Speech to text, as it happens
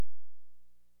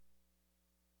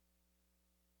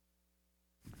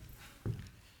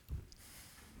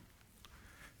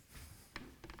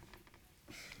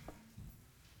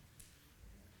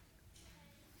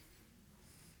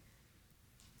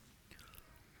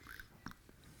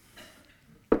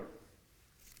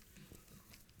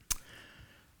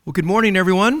Well, good morning,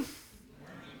 everyone.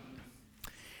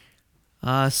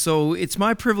 So it's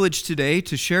my privilege today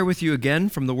to share with you again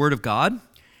from the Word of God.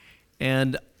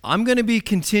 And I'm going to be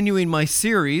continuing my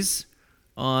series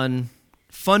on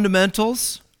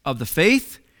fundamentals of the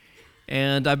faith.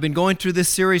 And I've been going through this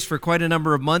series for quite a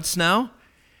number of months now.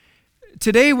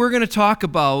 Today we're going to talk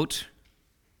about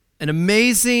an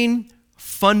amazing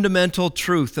fundamental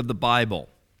truth of the Bible.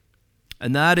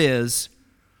 And that is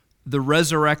the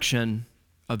resurrection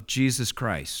of Jesus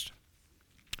Christ.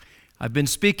 I've been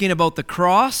speaking about the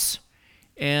cross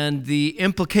and the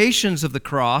implications of the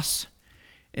cross,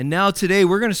 and now today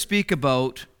we're going to speak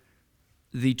about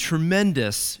the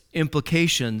tremendous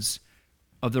implications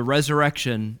of the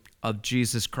resurrection of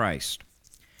Jesus Christ.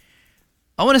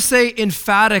 I want to say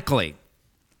emphatically,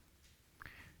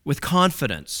 with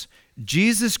confidence,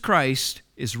 Jesus Christ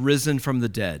is risen from the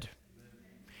dead,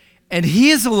 and He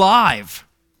is alive.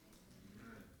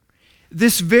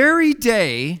 This very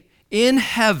day in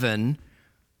heaven,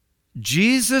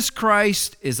 Jesus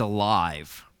Christ is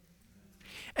alive.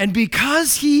 And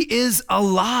because He is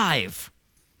alive,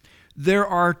 there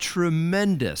are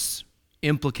tremendous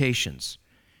implications.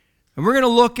 And we're going to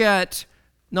look at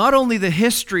not only the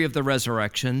history of the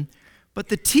resurrection, but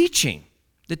the teaching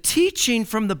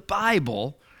from the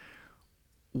Bible,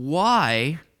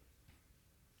 why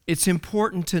it's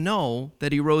important to know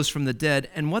that He rose from the dead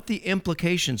and what the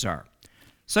implications are.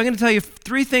 So I'm going to tell you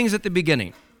three things at the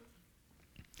beginning.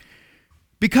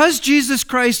 Because Jesus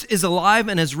Christ is alive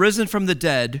and has risen from the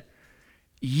dead,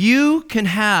 you can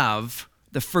have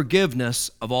the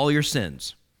forgiveness of all your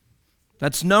sins.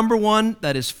 That's number one,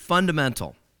 that is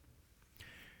fundamental.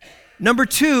 Number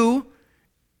two,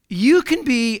 you can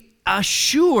be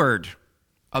assured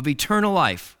of eternal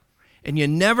life, and you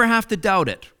never have to doubt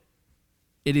it.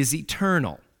 It is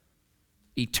eternal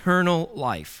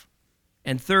life.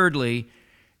 And thirdly,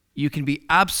 you can be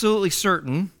absolutely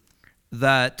certain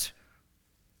that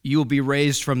you will be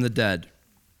raised from the dead.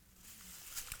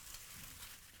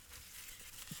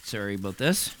 Sorry about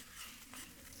this.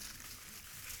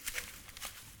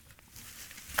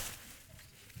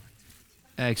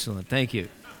 Excellent, thank you.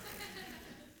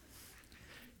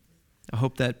 I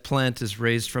hope that plant is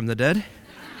raised from the dead.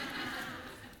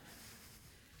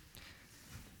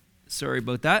 Sorry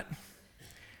about that.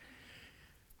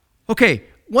 Okay,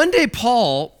 one day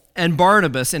Paul and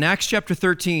Barnabas in Acts chapter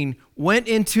 13 went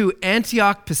into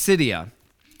Antioch Pisidia,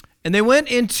 and they went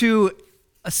into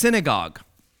a synagogue,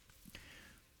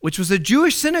 which was a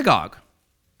Jewish synagogue.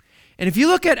 And if you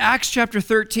look at Acts chapter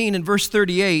 13 and verse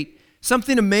 38,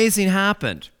 something amazing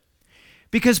happened.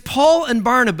 Because Paul and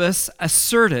Barnabas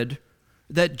asserted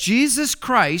that Jesus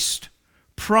Christ,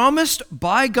 promised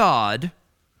by God,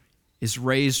 is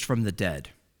raised from the dead.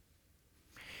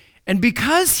 And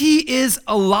because He is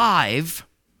alive,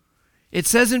 it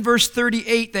says in verse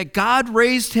 38 that God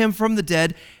raised Him from the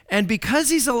dead, and because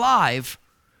He's alive,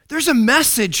 there's a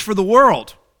message for the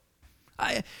world.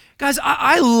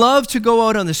 I love to go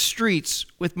out on the streets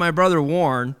with my brother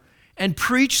Warren and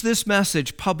preach this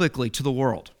message publicly to the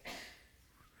world.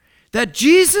 That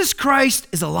Jesus Christ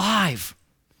is alive.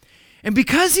 And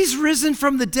because He's risen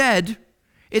from the dead,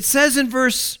 it says in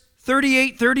verse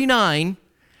 38, 39,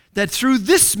 that through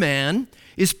this man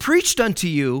is preached unto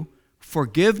you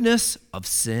forgiveness of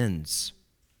sins.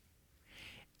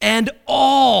 And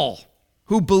all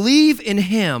who believe in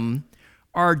Him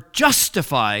are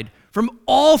justified from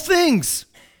all things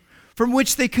from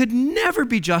which they could never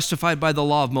be justified by the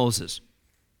law of Moses.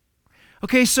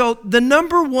 Okay, so the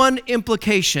number one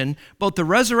implication about the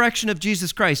resurrection of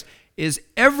Jesus Christ is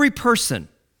every person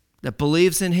that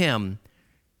believes in Him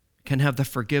can have the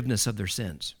forgiveness of their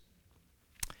sins.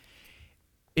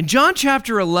 In John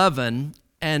chapter 11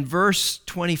 and verse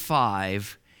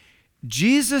 25,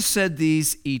 Jesus said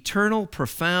these eternal,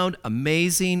 profound,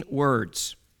 amazing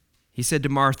words. He said to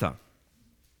Martha,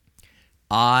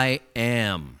 I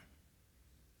am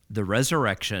the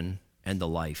resurrection and the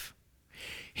life.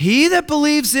 He that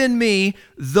believes in me,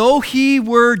 though he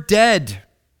were dead,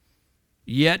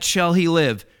 yet shall he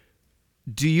live.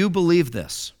 Do you believe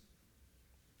this?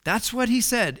 That's what He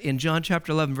said in John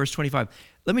chapter 11, verse 25.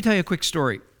 Let me tell you a quick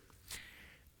story.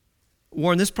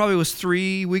 Warren, this probably was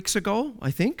 3 weeks ago, I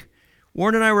think.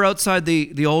 Warren and I were outside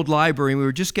the old library, and we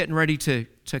were just getting ready to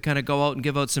kind of go out and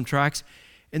give out some tracts.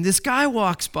 And this guy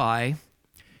walks by,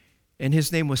 and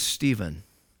his name was Stephen.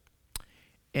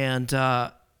 And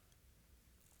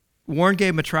Warren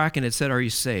gave him a tract, and it said, are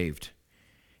you saved?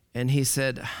 And he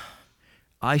said,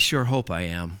 I sure hope I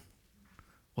am.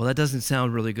 Well, that doesn't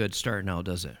sound really good starting out,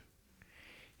 does it?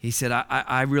 He said,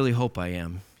 I really hope I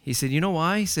am. He said, you know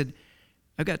why? He said,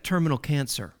 I've got terminal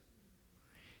cancer.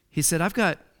 He said, I've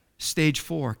got stage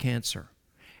 4 cancer.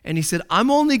 And he said,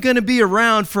 I'm only going to be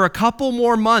around for a couple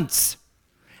more months,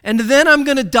 and then I'm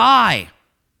going to die.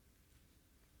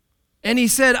 And he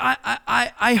said,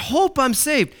 I hope I'm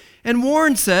saved. And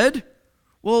Warren said,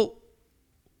 well,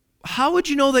 how would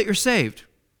you know that you're saved?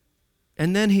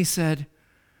 And then he said,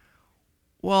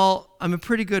 well, I'm a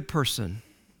pretty good person.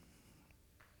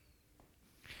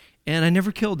 And I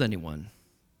never killed anyone.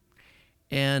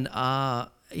 And, I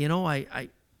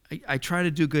try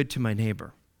to do good to my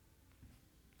neighbor.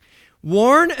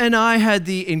 Warren and I had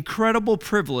the incredible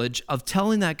privilege of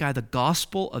telling that guy the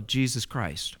gospel of Jesus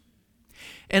Christ.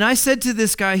 And I said to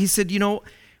this guy, he said,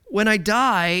 when I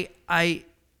die, I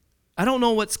don't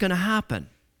know what's going to happen.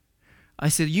 I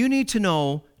said, you need to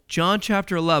know John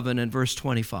chapter 11 and verse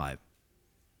 25.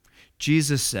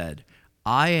 Jesus said,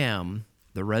 I am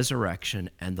the resurrection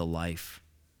and the life.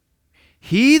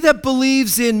 He that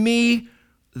believes in me,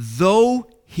 though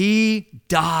he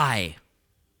die,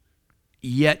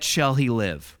 yet shall he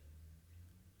live.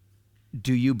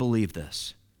 Do you believe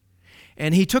this?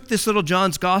 And he took this little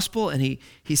John's gospel and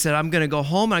he said, I'm going to go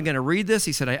home and I'm going to read this.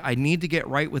 He said, I need to get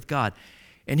right with God.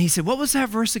 And he said, what was that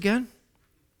verse again?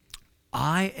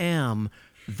 I am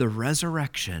the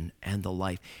resurrection and the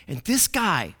life. And this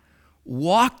guy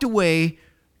walked away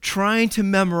trying to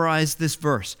memorize this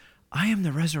verse. I am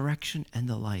the resurrection and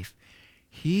the life.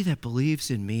 He that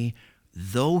believes in me,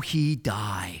 though he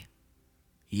die,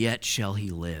 yet shall he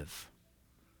live.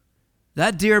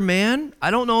 That dear man,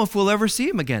 I don't know if we'll ever see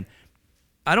him again.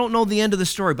 I don't know the end of the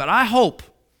story, but I hope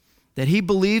that he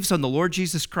believes on the Lord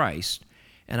Jesus Christ,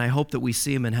 and I hope that we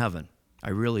see him in heaven. I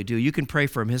really do. You can pray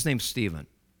for him. His name's Stephen.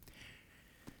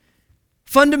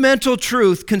 Fundamental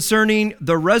truth concerning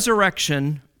the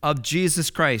resurrection of Jesus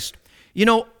Christ.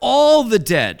 All the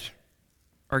dead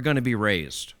are going to be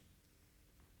raised.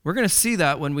 We're going to see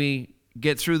that when we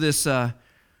get through this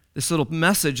little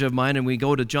message of mine and we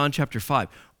go to John chapter 5.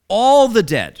 All the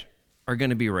dead are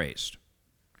going to be raised.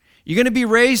 You're going to be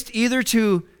raised either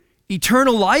to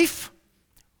eternal life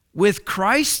with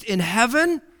Christ in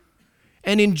heaven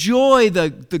and enjoy the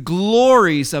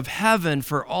glories of heaven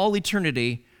for all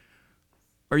eternity,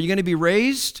 or you're going to be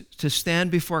raised to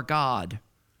stand before God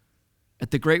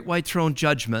at the great white throne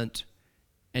judgment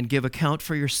and give account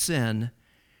for your sin,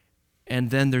 and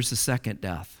then there's the second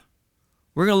death.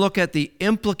 We're going to look at the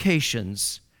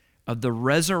implications of the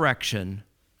resurrection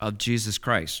of Jesus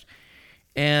Christ.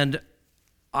 And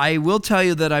I will tell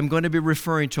you that I'm going to be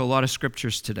referring to a lot of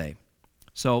scriptures today.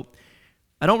 So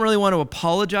I don't really want to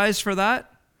apologize for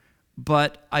that,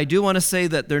 but I do want to say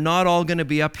that they're not all going to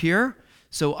be up here.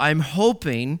 So I'm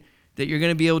hoping that you're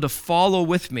going to be able to follow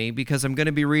with me because I'm going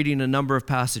to be reading a number of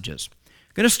passages.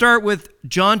 I'm going to start with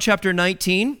John chapter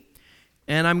 19,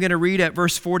 and I'm going to read at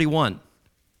verse 41.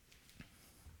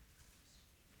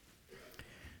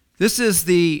 This is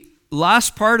the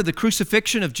last part of the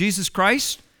crucifixion of Jesus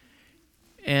Christ,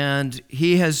 and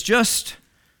he has just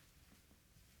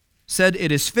said,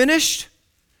 "It is finished,"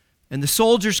 and the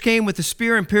soldiers came with the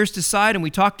spear and pierced his side, and we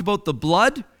talked about the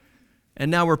blood, and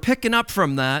now we're picking up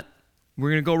from that. We're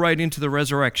going to go right into the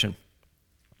resurrection.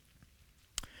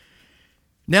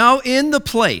 Now in the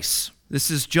place, this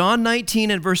is John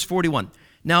 19 and verse 41.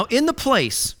 Now in the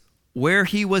place where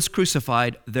he was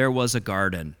crucified, there was a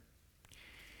garden.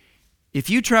 If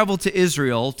you travel to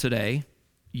Israel today,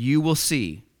 you will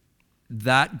see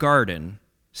that garden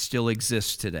still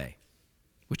exists today,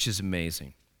 which is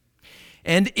amazing.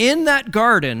 And in that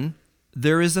garden,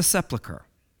 there is a sepulcher.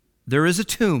 There is a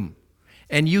tomb.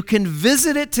 And you can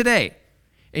visit it today.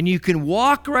 And you can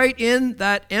walk right in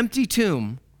that empty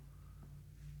tomb.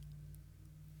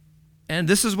 And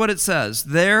this is what it says.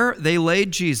 There they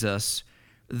laid Jesus,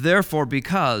 therefore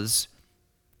because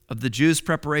of the Jews'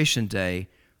 preparation day,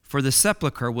 for the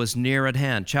sepulcher was near at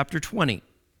hand. Chapter 20.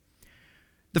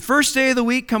 The first day of the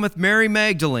week cometh Mary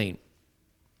Magdalene,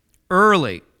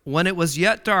 early, when it was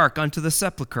yet dark, unto the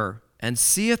sepulcher, and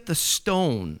seeth the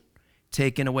stone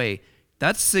taken away.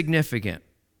 That's significant.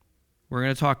 We're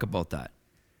going to talk about that.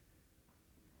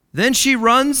 Then she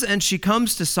runs and she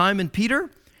comes to Simon Peter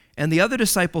and the other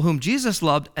disciple whom Jesus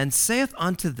loved, and saith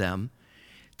unto them,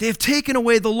 They have taken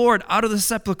away the Lord out of the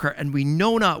sepulchre, and we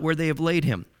know not where they have laid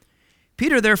him.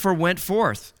 Peter therefore went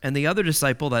forth, and the other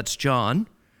disciple, that's John,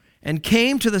 and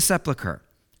came to the sepulchre.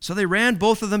 So they ran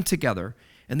both of them together,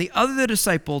 and the other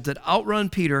disciple did outrun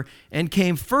Peter, and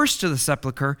came first to the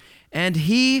sepulchre, and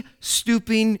he,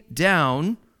 stooping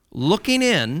down, looking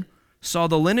in, saw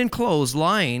the linen clothes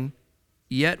lying,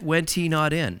 yet went he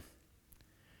not in.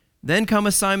 Then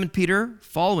cometh Simon Peter,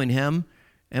 following him,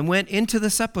 and went into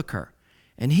the sepulchre.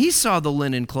 And he saw the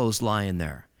linen clothes lying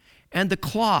there, and the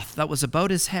cloth that was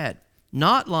about his head,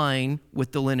 not lying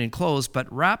with the linen clothes,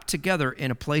 but wrapped together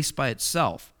in a place by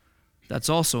itself. That's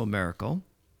also a miracle.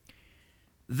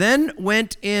 Then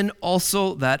went in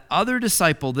also that other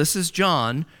disciple, this is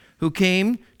John, who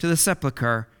came to the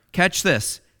sepulchre. Catch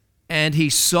this. And he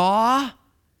saw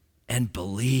and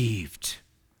believed.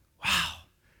 Wow.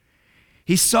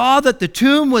 He saw that the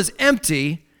tomb was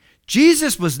empty,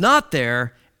 Jesus was not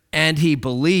there, and he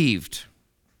believed.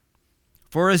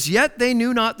 For as yet they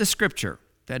knew not the scripture,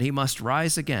 that he must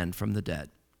rise again from the dead.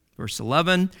 Verse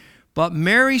 11, but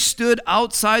Mary stood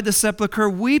outside the sepulchre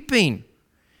weeping.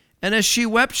 And as she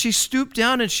wept, she stooped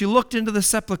down and she looked into the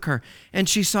sepulchre, and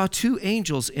she saw two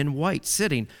angels in white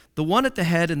sitting, the one at the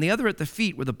head and the other at the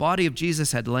feet, where the body of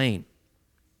Jesus had lain.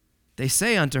 They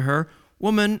say unto her,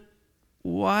 Woman,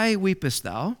 why weepest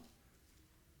thou?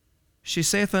 She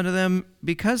saith unto them,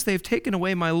 Because they have taken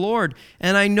away my Lord,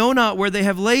 and I know not where they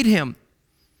have laid him.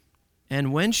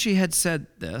 And when she had said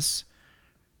this,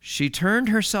 she turned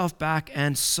herself back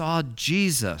and saw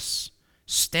Jesus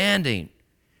standing,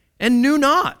 and knew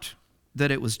not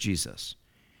that it was Jesus.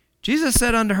 Jesus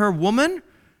said unto her, Woman,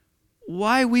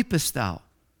 why weepest thou?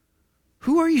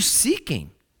 Who are you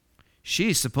seeking?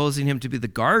 She, supposing him to be the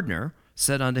gardener,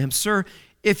 said unto him, Sir,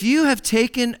 if you have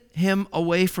taken him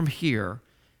away from here,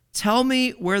 tell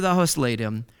me where thou hast laid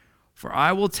him, for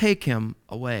I will take him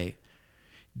away.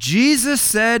 Jesus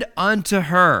said unto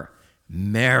her,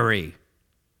 Mary.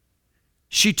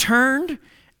 She turned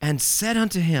and said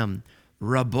unto him,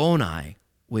 Rabboni,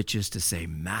 which is to say,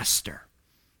 Master.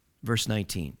 Verse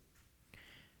 19.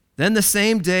 Then the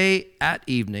same day at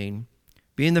evening,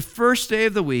 being the first day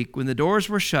of the week, when the doors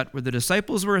were shut, where the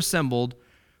disciples were assembled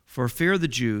for fear of the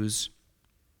Jews,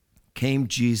 came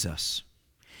Jesus,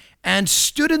 and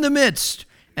stood in the midst,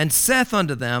 and saith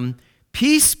unto them,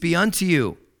 Peace be unto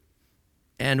you.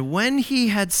 And when he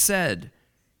had said,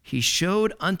 he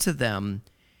showed unto them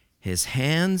his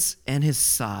hands and his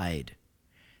side.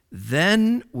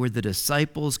 Then were the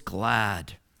disciples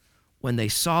glad when they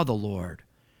saw the Lord.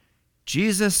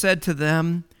 Jesus said to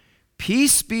them,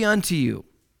 Peace be unto you.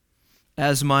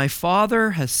 As my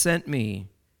Father has sent me,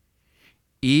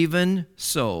 even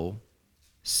so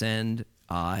send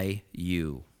I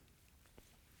you.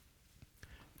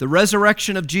 The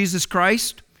resurrection of Jesus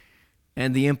Christ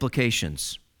and the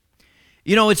implications.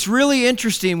 You know, it's really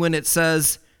interesting when it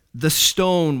says the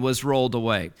stone was rolled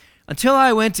away. Until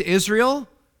I went to Israel,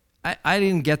 I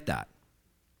didn't get that.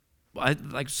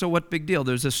 So what big deal?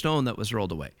 There's a stone that was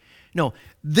rolled away. No,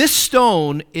 this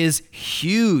stone is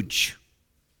huge.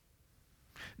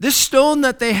 This stone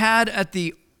that they had at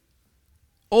the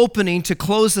opening to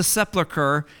close the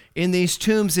sepulcher in these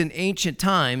tombs in ancient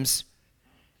times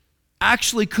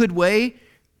actually could weigh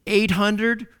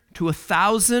 800 to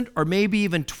 1,000 or maybe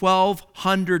even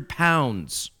 1,200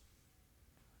 pounds.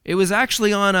 It was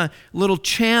actually on a little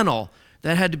channel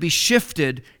that had to be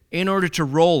shifted in order to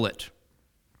roll it.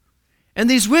 And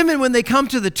these women, when they come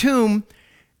to the tomb,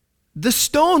 the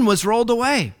stone was rolled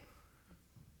away.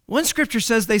 One scripture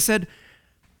says they said,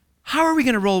 How are we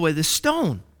going to roll away this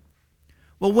stone?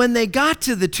 Well, when they got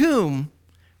to the tomb,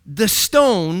 the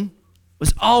stone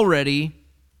was already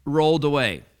rolled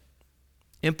away.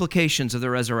 Implications of the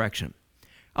resurrection.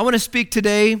 I want to speak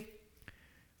today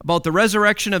about the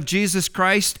resurrection of Jesus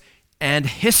Christ and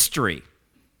history.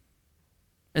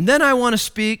 And then I want to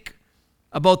speak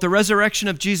about the resurrection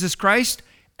of Jesus Christ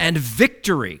and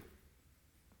victory.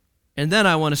 And then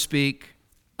I want to speak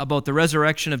about the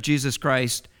resurrection of Jesus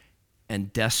Christ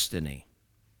and destiny.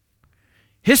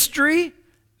 History,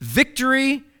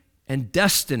 victory, and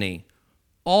destiny,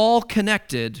 all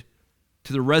connected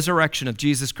to the resurrection of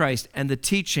Jesus Christ and the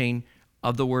teaching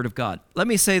of the Word of God. Let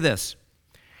me say this.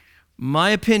 My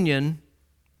opinion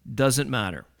doesn't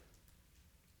matter.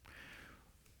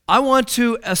 I want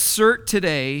to assert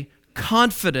today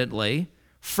confidently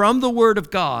from the Word of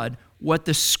God what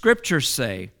the Scriptures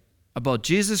say about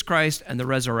Jesus Christ and the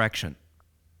resurrection.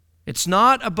 It's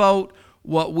not about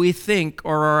what we think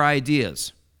or our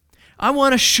ideas. I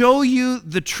want to show you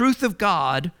the truth of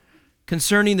God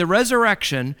concerning the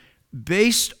resurrection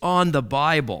based on the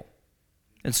Bible.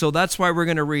 And so that's why we're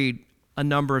going to read a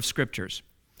number of scriptures.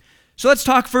 So let's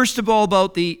talk first of all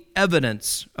about the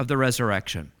evidence of the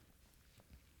resurrection.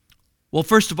 Well,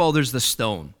 first of all, there's the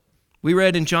stone. We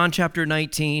read in John chapter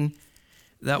 19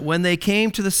 that when they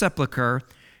came to the sepulchre,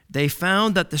 they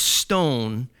found that the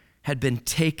stone had been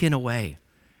taken away.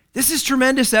 This is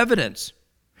tremendous evidence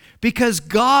because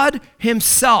God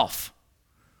himself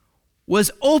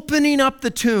was opening up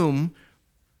the tomb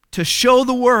to show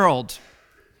the world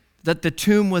that the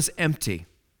tomb was empty.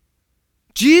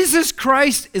 Jesus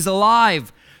Christ is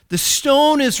alive. the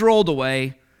stone is rolled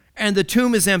away, and the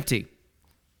tomb is empty.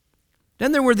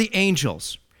 Then there were the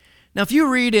angels. Now, if you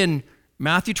read in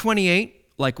Matthew 28,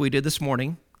 like we did this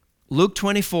morning, Luke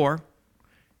 24,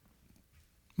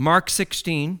 Mark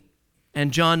 16,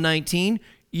 and John 19,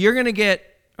 you're going to get,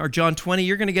 or John 20,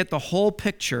 you're going to get the whole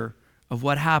picture of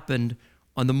what happened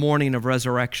on the morning of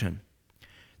resurrection.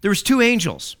 There was 2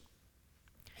 angels.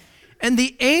 And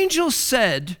the angels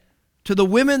said to the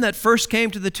women that first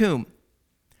came to the tomb,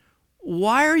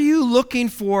 "Why are you looking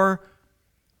for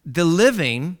the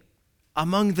living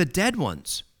among the dead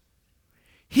ones?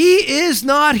 He is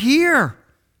not here.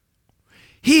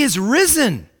 He is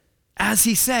risen, as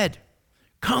he said.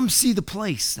 Come see the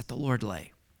place that the Lord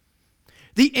lay."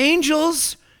 The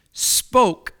angels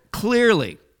spoke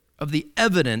clearly of the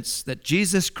evidence that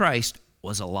Jesus Christ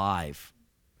was alive.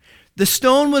 The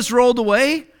stone was rolled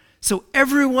away, so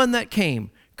everyone that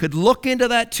came could look into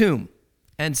that tomb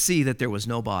and see that there was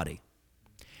no body.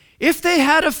 If they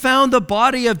had have found the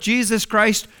body of Jesus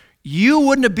Christ, you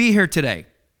wouldn't be here today,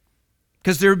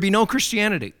 because there would be no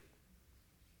Christianity.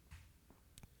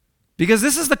 Because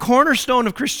this is the cornerstone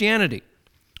of Christianity,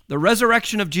 the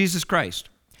resurrection of Jesus Christ.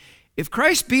 If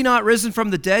Christ be not risen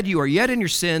from the dead, you are yet in your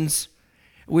sins.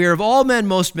 We are of all men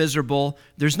most miserable.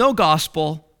 There's no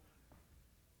gospel.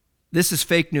 This is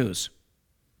fake news.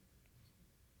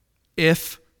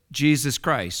 If Jesus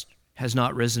Christ has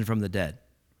not risen from the dead.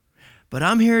 But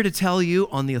I'm here to tell you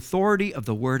on the authority of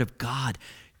the Word of God,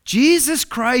 Jesus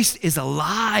Christ is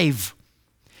alive.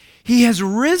 He has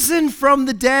risen from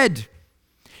the dead.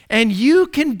 And you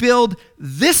can build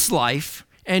this life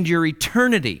and your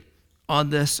eternity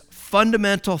on this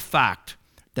fundamental fact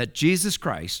that Jesus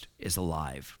Christ is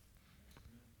alive.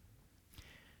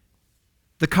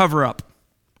 The cover-up.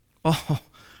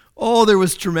 Oh, there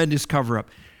was tremendous cover-up.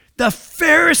 The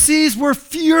Pharisees were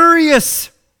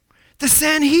furious. The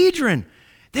Sanhedrin,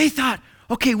 they thought,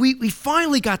 okay, we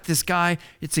finally got this guy.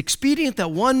 It's expedient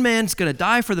that one man's going to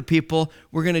die for the people.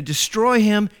 We're going to destroy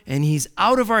him, and he's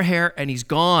out of our hair, and he's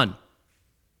gone.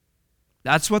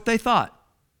 That's what they thought.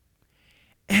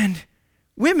 And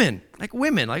women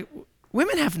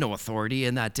have no authority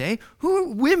in that day. Who are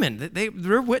women?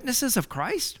 They're witnesses of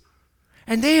Christ.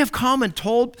 And they have come and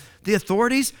told the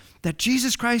authorities that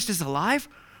Jesus Christ is alive.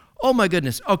 Oh my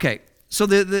goodness. Okay, so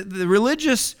the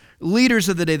religious leaders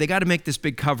of the day, they got to make this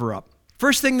big cover up.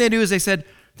 First thing they do is they said,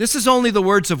 this is only the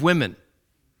words of women.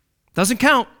 Doesn't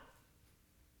count.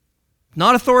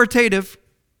 Not authoritative.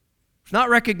 It's not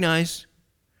recognized.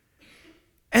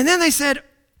 And then they said,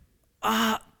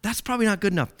 that's probably not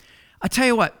good enough. I tell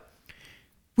you what,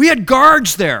 we had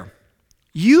guards there.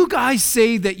 You guys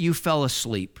say that you fell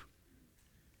asleep.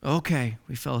 Okay,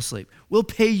 we fell asleep. We'll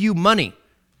pay you money.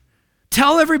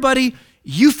 Tell everybody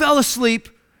you fell asleep,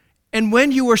 and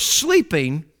when you were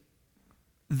sleeping,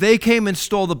 they came and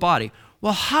stole the body.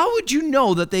 Well, how would you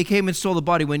know that they came and stole the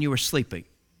body when you were sleeping?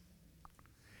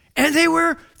 And they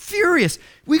were furious.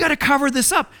 We got to cover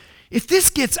this up. If this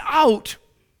gets out,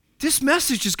 this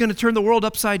message is going to turn the world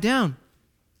upside down.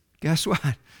 Guess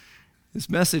what? This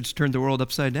message turned the world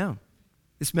upside down.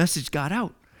 This message got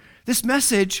out. This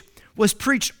message was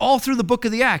preached all through the book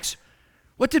of the Acts.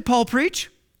 What did Paul preach?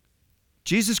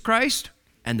 Jesus Christ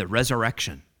and the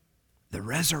resurrection. The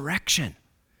resurrection.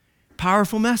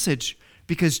 Powerful message,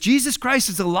 because Jesus Christ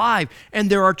is alive, and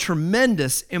there are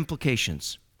tremendous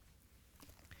implications.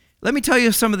 Let me tell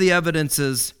you some of the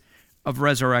evidences of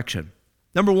resurrection.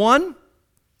 Number one,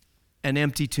 an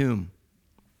empty tomb.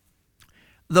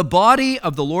 The body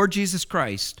of the Lord Jesus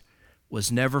Christ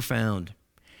was never found.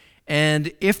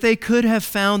 And if they could have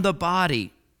found the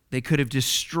body, they could have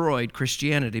destroyed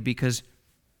Christianity, because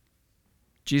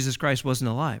Jesus Christ wasn't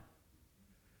alive.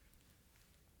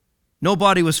 No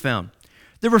body was found.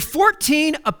 There were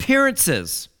 14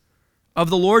 appearances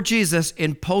of the Lord Jesus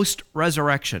in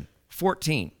post-resurrection.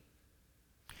 14.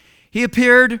 He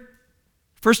appeared,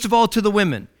 first of all, to the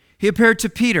women. He appeared to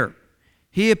Peter.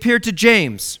 He appeared to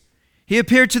James. He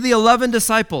appeared to the 11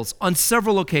 disciples on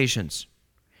several occasions.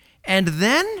 And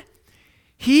then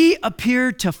he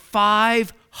appeared to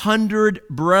 500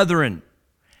 brethren.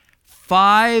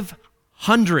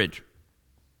 500.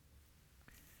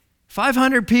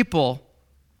 500 people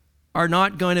are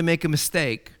not going to make a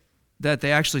mistake that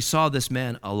they actually saw this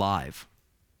man alive.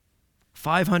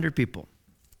 500 people.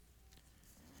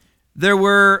 There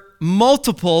were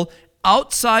multiple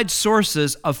outside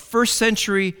sources of first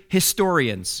century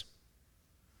historians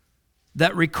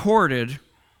that recorded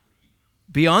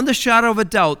beyond the shadow of a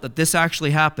doubt that this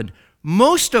actually happened,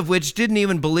 most of which didn't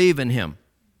even believe in him.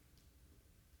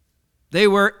 They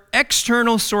were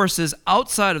external sources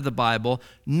outside of the Bible,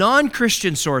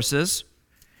 non-Christian sources,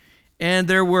 And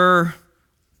there were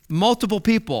multiple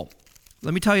people.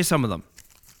 Let me tell you some of them.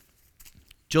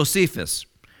 Josephus,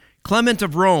 Clement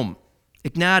of Rome,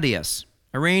 Ignatius,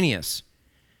 Irenaeus,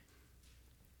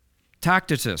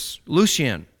 Tacitus,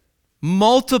 Lucian,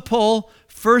 multiple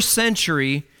first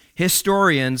century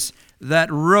historians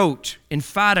that wrote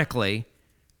emphatically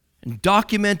and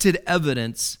documented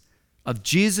evidence of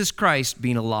Jesus Christ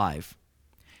being alive.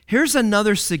 Here's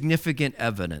another significant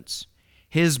evidence.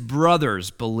 His brothers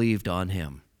believed on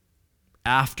him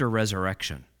after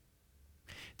resurrection.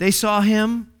 They saw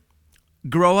him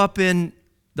grow up in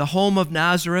the home of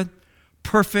Nazareth,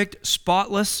 perfect,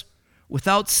 spotless,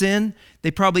 without sin.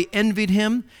 They probably envied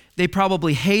him. They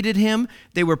probably hated him.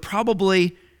 They were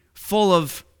probably full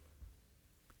of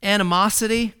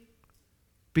animosity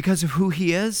because of who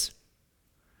he is.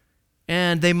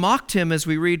 And they mocked him as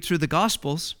we read through the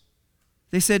Gospels.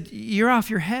 They said, "You're off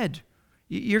your head.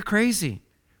 You're crazy.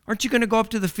 Aren't you going to go up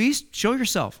to the feast? Show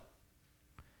yourself."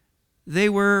 They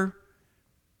were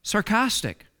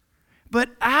sarcastic. But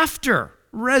after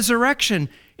resurrection,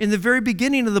 in the very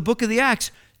beginning of the book of the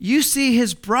Acts, you see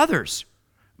his brothers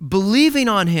believing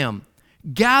on him,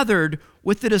 gathered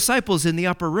with the disciples in the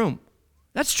upper room.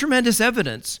 That's tremendous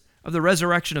evidence of the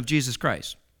resurrection of Jesus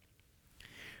Christ.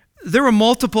 There were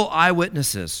multiple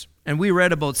eyewitnesses, and we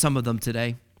read about some of them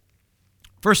today.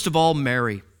 First of all,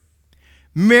 Mary.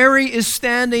 Mary is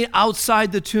standing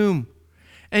outside the tomb,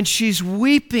 and she's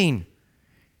weeping.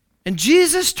 And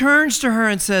Jesus turns to her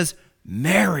and says,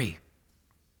 "Mary."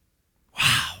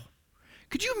 Wow.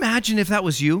 Could you imagine if that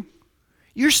was you?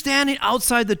 You're standing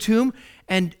outside the tomb,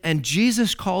 and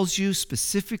Jesus calls you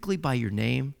specifically by your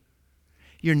name.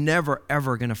 You're never,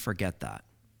 ever going to forget that.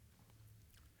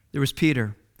 There was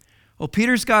Peter. Well,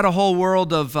 Peter's got a whole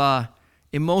world of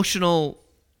emotional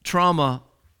trauma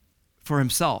for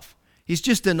himself. He's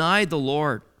just denied the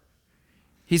Lord.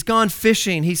 He's gone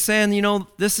fishing. He's saying,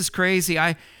 this is crazy.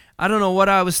 I don't know what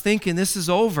I was thinking. This is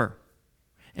over.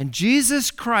 And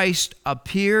Jesus Christ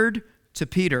appeared to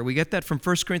Peter. We get that from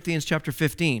 1 Corinthians chapter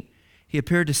 15. He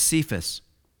appeared to Cephas.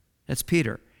 That's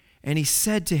Peter. And he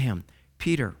said to him,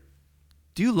 "Peter,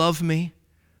 do you love me?"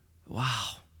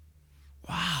 Wow.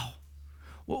 Wow.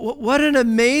 What an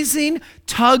amazing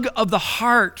tug of the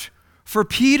heart for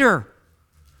Peter.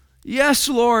 "Yes,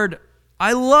 Lord,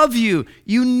 I love you.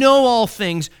 You know all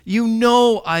things. You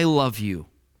know I love you."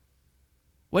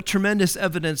 What tremendous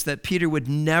evidence that Peter would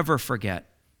never forget.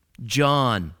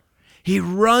 John. He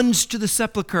runs to the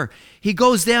sepulcher. He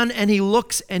goes down and he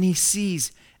looks and he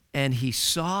sees, and he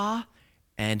saw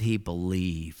and he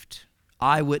believed.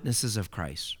 Eyewitnesses of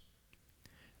Christ.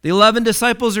 The 11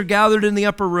 disciples are gathered in the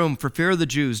upper room for fear of the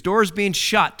Jews. Doors being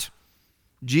shut.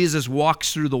 Jesus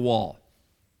walks through the wall,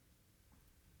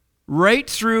 right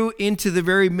through into the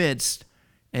very midst,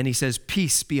 and he says,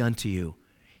 "Peace be unto you."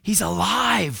 He's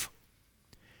alive.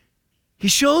 He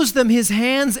shows them his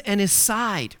hands and his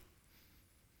side.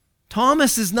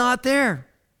 Thomas is not there.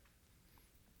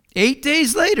 8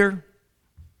 days later,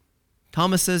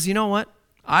 Thomas says, "You know what?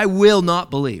 I will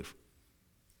not believe."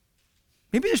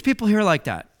 Maybe there's people here like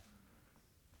that.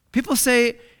 People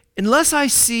say, "Unless I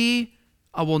see,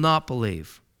 I will not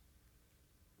believe."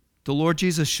 The Lord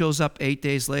Jesus shows up 8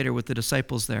 days later with the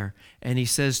disciples there, and he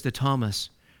says to Thomas,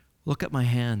 "Look at my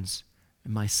hands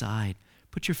and my side.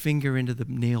 Put your finger into the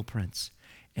nail prints,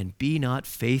 and be not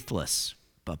faithless,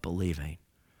 but believing."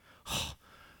 Oh,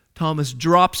 Thomas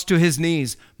drops to his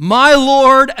knees. "My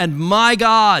Lord and my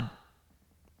God."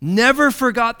 Never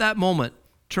forgot that moment.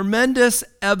 Tremendous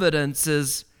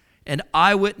evidences and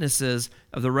eyewitnesses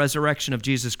of the resurrection of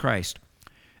Jesus Christ.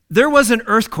 There was an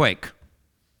earthquake.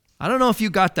 I don't know if you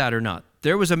got that or not.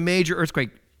 There was a major earthquake.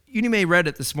 You may have read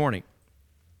it this morning.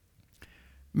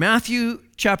 Matthew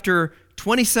chapter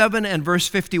 27 and verse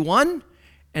 51,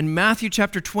 and Matthew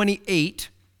chapter 28,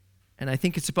 and I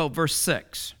think it's about verse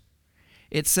 6.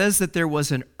 It says that there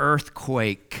was an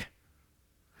earthquake.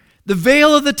 The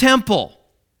veil of the temple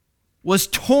was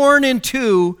torn in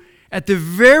two at the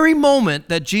very moment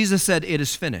that Jesus said, "It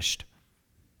is finished."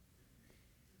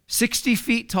 60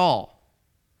 feet tall,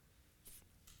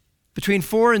 between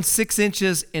 4 and 6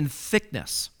 inches in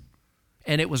thickness,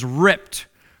 and it was ripped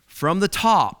from the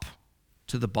top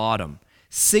to the bottom,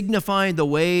 signifying the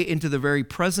way into the very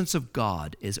presence of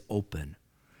God is open,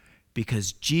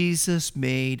 because Jesus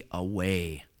made a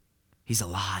way. He's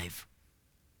alive.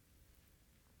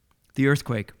 The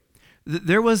earthquake.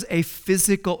 There was a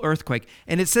physical earthquake,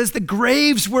 and it says the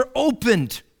graves were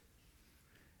opened,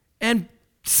 and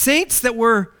saints that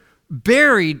were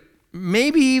buried,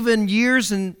 maybe even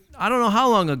years and I don't know how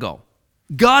long ago,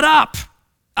 got up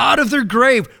out of their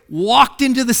grave, walked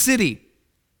into the city,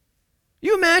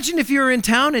 You imagine if you're in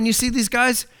town and you see these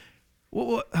guys,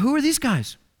 who are these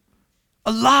guys?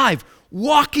 Alive,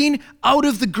 walking out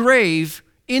of the grave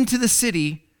into the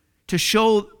city to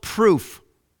show proof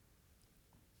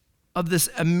of this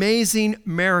amazing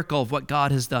miracle of what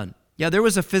God has done. Yeah, there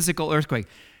was a physical earthquake,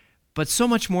 but so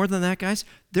much more than that, guys.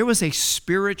 There was a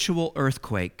spiritual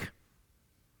earthquake.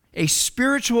 A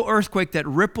spiritual earthquake that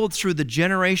rippled through the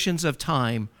generations of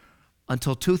time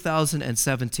until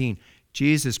 2017.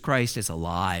 Jesus Christ is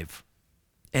alive,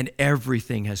 and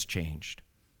everything has changed.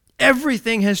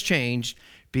 Everything has changed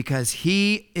because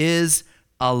he is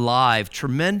alive.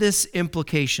 Tremendous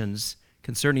implications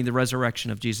concerning the resurrection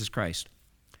of Jesus Christ.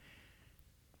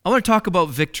 I want to talk about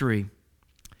victory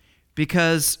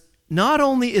because not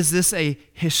only is this a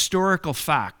historical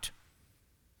fact,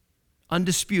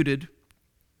 undisputed,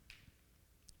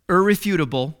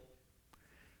 irrefutable,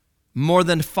 more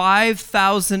than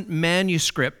 5,000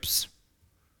 manuscripts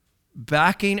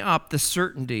backing up the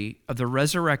certainty of the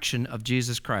resurrection of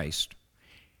Jesus Christ.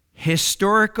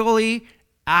 Historically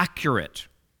accurate.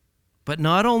 But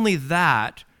not only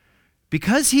that,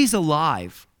 because he's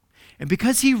alive and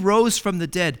because he rose from the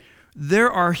dead,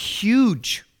 there are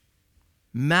huge,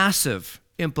 massive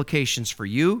implications for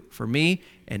you, for me,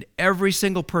 and every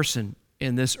single person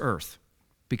in this earth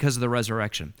because of the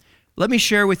resurrection. Let me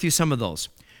share with you some of those.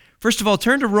 First of all,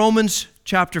 turn to Romans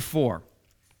chapter 4.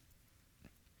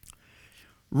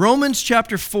 Romans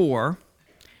chapter 4,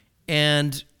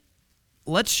 and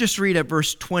let's just read at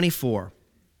verse 24.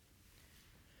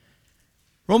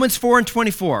 Romans 4 and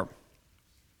 24.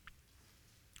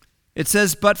 It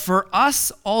says, "But for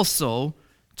us also,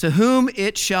 to whom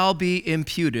it shall be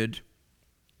imputed,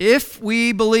 if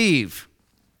we believe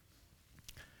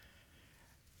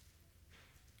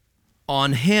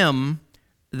on him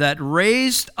that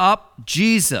raised up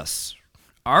Jesus,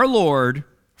 our Lord,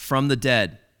 from the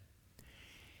dead.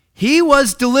 He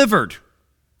was delivered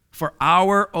for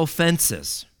our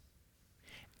offenses,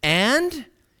 and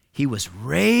he was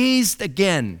raised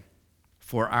again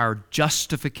for our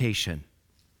justification."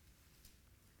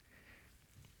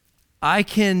 I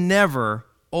can never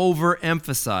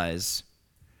overemphasize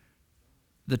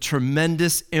the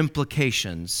tremendous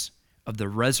implications of the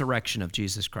resurrection of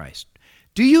Jesus Christ.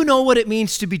 Do you know what it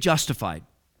means to be justified?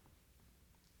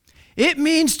 It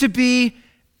means to be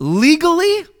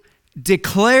legally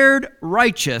declared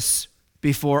righteous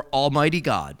before Almighty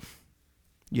God.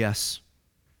 Yes.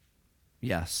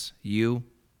 Yes. You,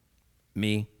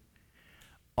 me,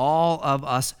 all of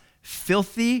us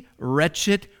filthy,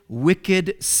 wretched,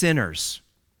 wicked sinners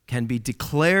can be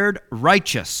declared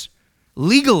righteous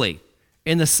legally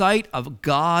in the sight of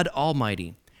God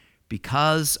Almighty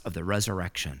because of the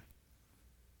resurrection.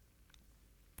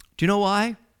 Do you know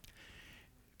why?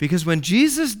 Because when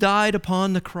Jesus died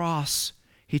upon the cross,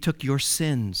 he took your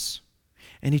sins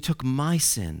and he took my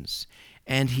sins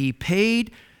and he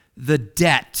paid the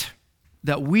debt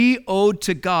that we owed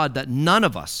to God that none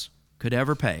of us could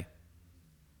ever pay.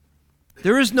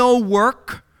 There is no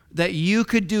work that you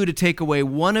could do to take away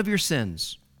one of your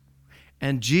sins.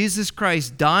 And Jesus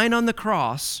Christ dying on the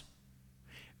cross,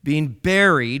 being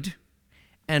buried,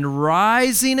 and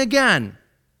rising again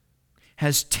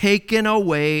has taken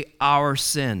away our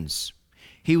sins.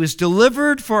 He was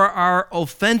delivered for our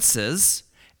offenses,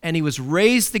 and he was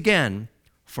raised again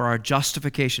for our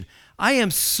justification. I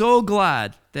am so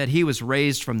glad that he was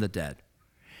raised from the dead.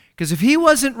 Because if he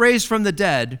wasn't raised from the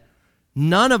dead,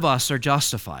 none of us are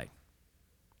justified.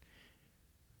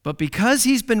 But because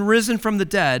he's been risen from the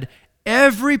dead,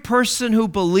 every person who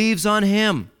believes on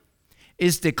him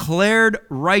is declared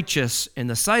righteous in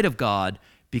the sight of God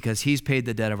because he's paid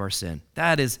the debt of our sin.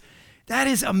 That is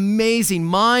amazing,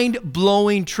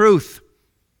 mind-blowing truth.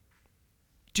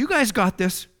 Do you guys got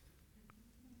this?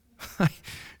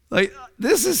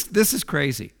 This is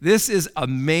crazy. This is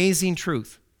amazing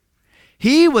truth.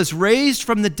 He was raised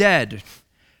from the dead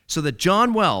so that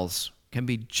John Wells can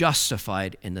be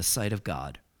justified in the sight of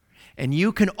God. And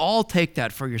you can all take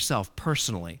that for yourself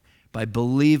personally by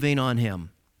believing on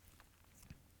him.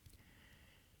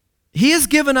 He has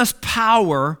given us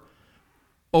power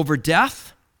over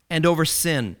death and over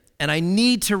sin. And I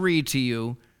need to read to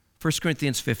you 1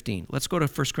 Corinthians 15. Let's go to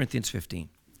 1 Corinthians 15.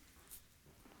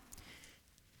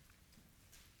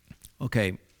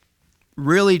 Okay,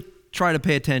 really try to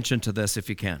pay attention to this if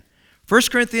you can.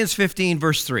 1 Corinthians 15,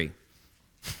 verse 3.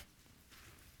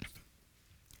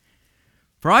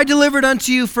 "For I delivered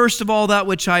unto you first of all that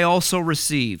which I also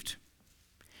received,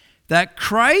 that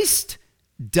Christ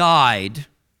died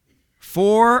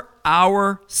for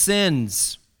our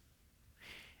sins,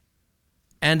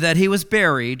 and that he was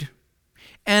buried,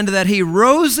 and that he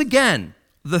rose again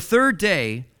the third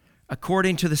day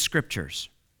according to the Scriptures.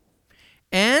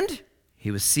 And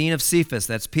he was seen of Cephas,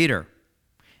 that's Peter,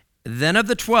 then of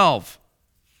the 12.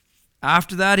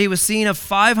 After that, he was seen of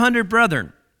 500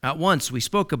 brethren. At once, we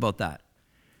spoke about that.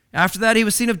 After that, he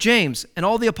was seen of James and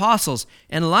all the apostles.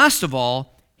 And last of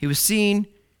all, he was seen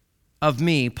of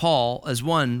me, Paul, as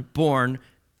one born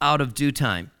out of due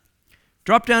time.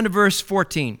 Drop down to verse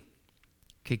 14.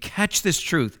 Okay, catch this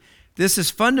truth. This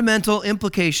is fundamental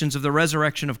implications of the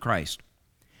resurrection of Christ.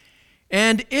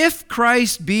 And if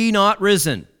Christ be not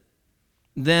risen,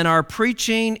 then our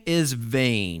preaching is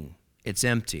vain. It's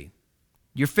empty.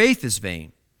 Your faith is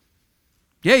vain.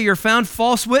 Yeah, you're found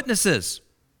false witnesses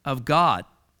of God,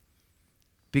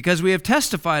 because we have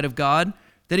testified of God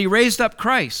that he raised up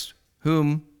Christ,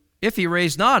 whom, if he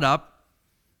raised not up,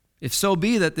 if so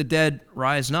be that the dead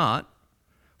rise not,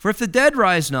 for if the dead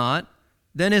rise not,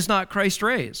 then is not Christ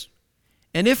raised.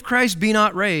 And if Christ be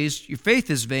not raised, your faith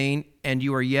is vain, and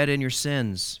you are yet in your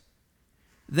sins.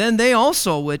 Then they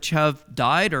also which have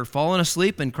died or fallen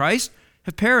asleep in Christ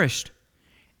have perished.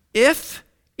 If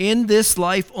in this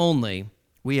life only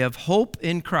we have hope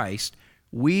in Christ,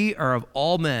 we are of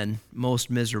all men most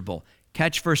miserable.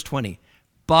 Catch verse 20.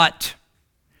 But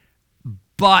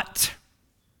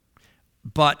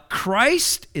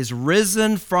Christ is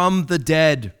risen from the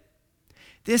dead.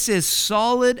 This is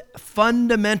solid,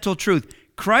 fundamental truth.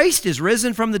 Christ is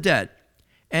risen from the dead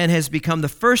and has become the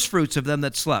firstfruits of them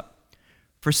that slept.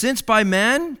 For since by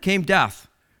man came death,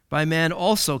 by man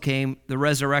also came the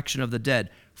resurrection of the dead.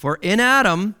 For in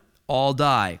Adam all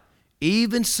die,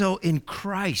 even so in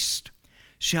Christ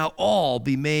shall all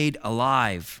be made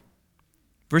alive.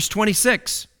 Verse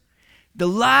 26, the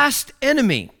last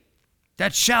enemy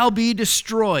that shall be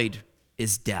destroyed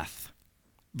is death.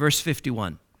 Verse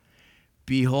 51,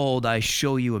 behold, I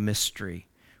show you a mystery.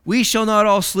 We shall not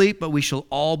all sleep, but we shall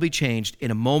all be changed in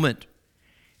a moment.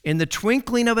 In the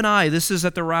twinkling of an eye, this is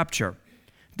at the rapture.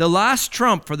 The last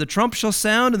trump, for the trump shall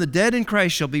sound, and the dead in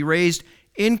Christ shall be raised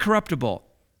incorruptible,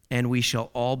 and we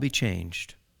shall all be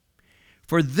changed.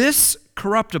 For this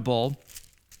corruptible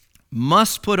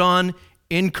must put on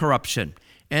incorruption,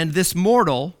 and this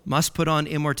mortal must put on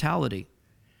immortality.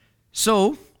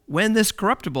 So, when this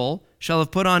corruptible shall have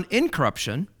put on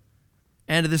incorruption,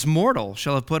 and this mortal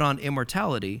shall have put on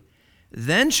immortality,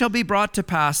 then shall be brought to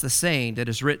pass the saying that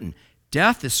is written,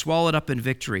 death is swallowed up in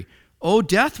victory. O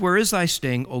death, where is thy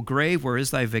sting? O grave, where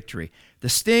is thy victory? The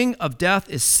sting of death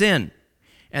is sin,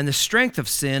 and the strength of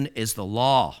sin is the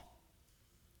law.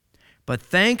 But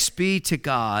thanks be to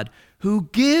God who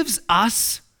gives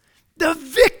us the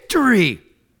victory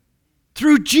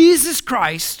through Jesus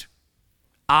Christ,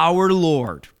 our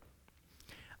Lord.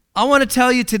 I want to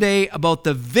tell you today about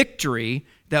the victory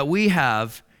that we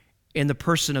have in the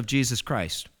person of Jesus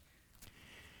Christ.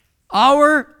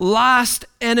 Our last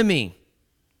enemy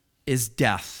is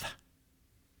death.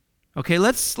 Okay,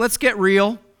 let's get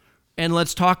real and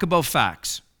let's talk about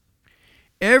facts.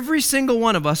 Every single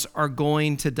one of us are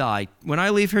going to die. When I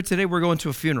leave here today, we're going to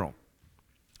a funeral.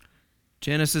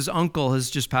 Janice's uncle has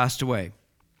just passed away.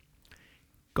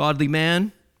 Godly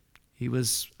man. He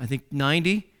was, I think,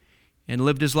 90 and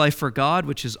lived his life for God,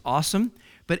 which is awesome.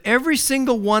 But every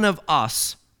single one of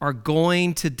us are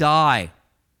going to die.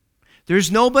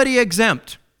 There's nobody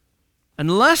exempt.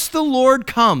 Unless the Lord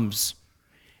comes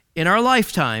in our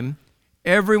lifetime,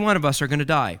 every one of us are going to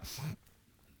die.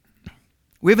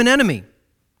 We have an enemy.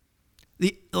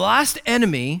 The last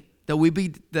enemy that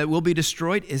will be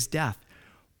destroyed is death.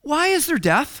 Why is there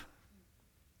death?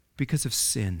 Because of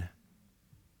sin.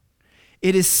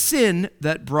 It is sin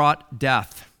that brought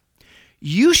death.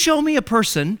 You show me a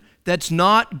person that's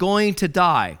not going to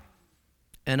die,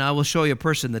 and I will show you a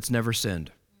person that's never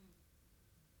sinned.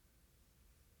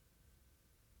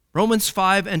 Romans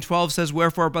 5:12 says,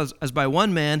 wherefore, as by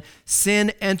one man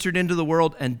sin entered into the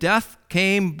world, and death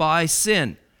came by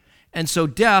sin. And so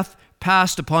death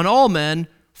passed upon all men,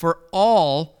 for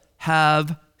all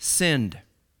have sinned.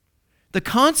 The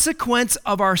consequence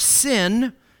of our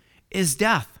sin is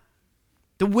death.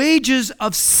 The wages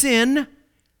of sin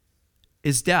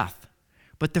is death.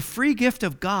 But the free gift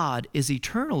of God is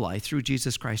eternal life through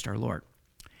Jesus Christ our Lord.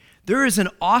 There is an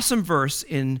awesome verse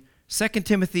in 2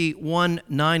 Timothy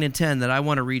 1:9 and 10 that I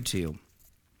want to read to you.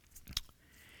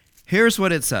 Here's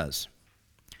what it says.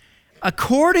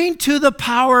 According to the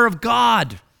power of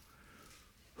God.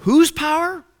 Whose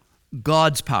power?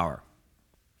 God's power.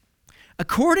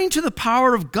 According to the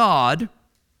power of God,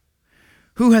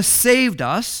 who has saved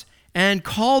us and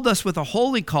called us with a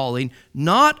holy calling,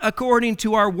 not according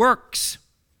to our works,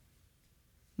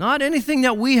 not anything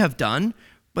that we have done,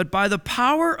 but by the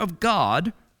power of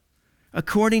God,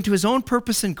 according to his own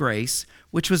purpose and grace,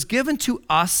 which was given to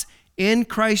us in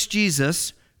Christ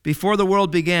Jesus before the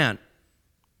world began,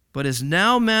 but is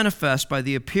now manifest by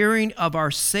the appearing of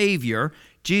our Savior,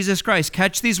 Jesus Christ.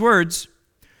 Catch these words.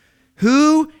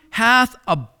 Who hath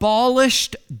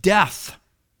abolished death?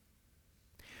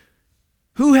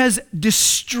 Who has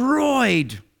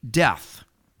destroyed death?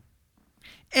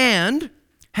 And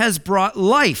has brought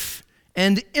life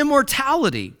and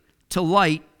immortality to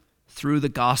light through the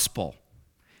gospel.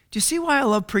 Do you see why I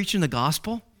love preaching the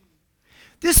gospel?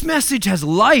 This message has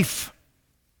life.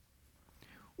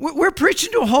 We're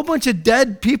preaching to a whole bunch of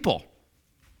dead people.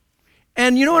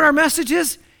 And you know what our message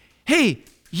is? Hey,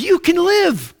 you can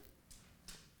live.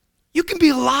 You can be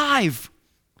alive.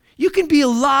 You can be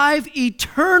alive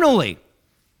eternally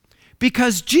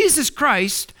because Jesus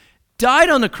Christ died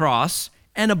on the cross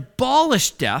and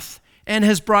abolished death and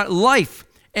has brought life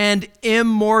and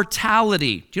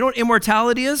immortality. Do you know what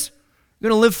immortality is? You're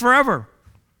going to live forever.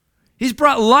 He's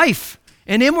brought life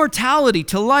and immortality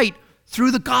to light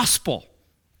through the gospel.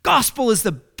 Gospel is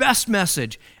the best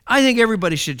message. I think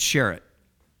everybody should share it.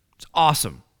 It's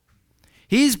awesome.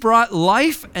 He's brought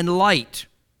life and light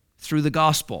through the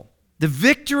gospel. The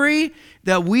victory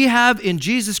that we have in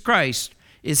Jesus Christ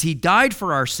is he died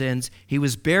for our sins, he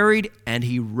was buried, and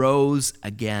he rose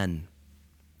again.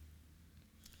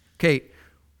 Okay,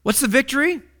 what's the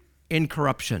victory?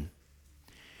 Incorruption.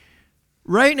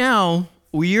 Right now,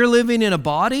 we're living in a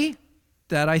body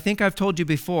that I think I've told you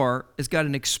before has got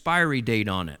an expiry date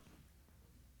on it.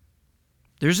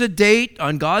 There's a date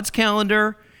on God's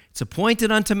calendar. It's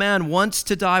appointed unto man once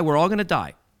to die. We're all going to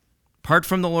die, apart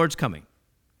from the Lord's coming.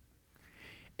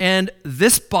 And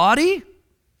this body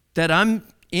that I'm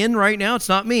in right now, it's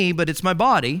not me, but it's my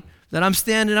body that I'm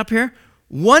standing up here.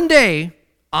 One day,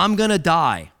 I'm going to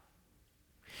die.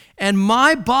 And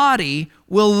my body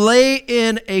will lay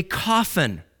in a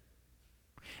coffin.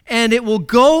 And it will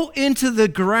go into the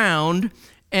ground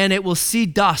and it will see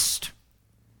dust.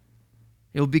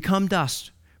 It will become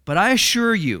dust. But I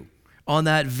assure you, on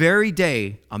that very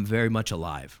day, I'm very much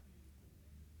alive.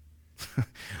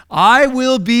 I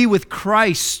will be with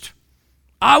Christ.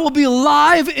 I will be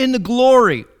alive in the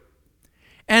glory.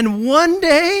 And one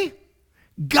day,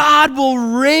 God will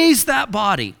raise that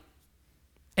body.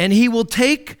 And he will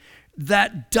take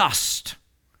that dust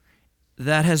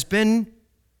that has been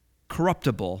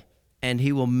corruptible and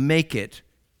he will make it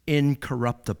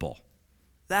incorruptible.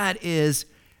 That is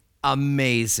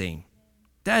amazing.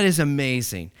 That is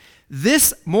amazing.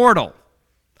 This mortal,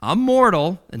 I'm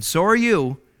mortal and so are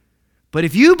you, but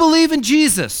if you believe in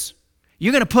Jesus,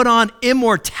 you're going to put on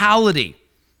immortality.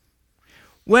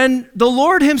 When the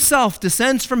Lord himself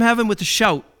descends from heaven with a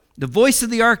shout, the voice of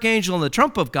the archangel and the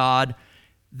trump of God,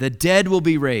 the dead will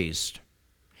be raised.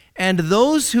 And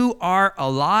those who are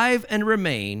alive and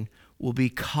remain will be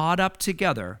caught up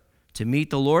together to meet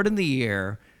the Lord in the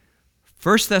air.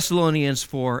 1 Thessalonians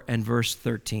 4 and verse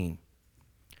 13.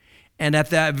 And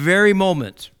at that very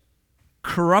moment,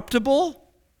 corruptible,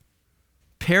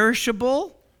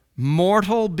 perishable,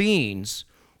 mortal beings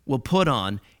will put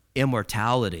on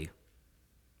immortality.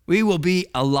 We will be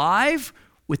alive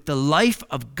with the life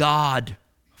of God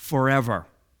forever.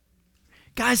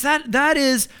 Guys, that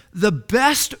is the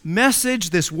best message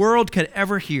this world could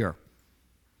ever hear.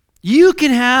 You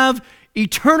can have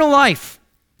eternal life.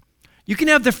 You can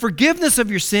have the forgiveness of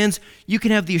your sins. You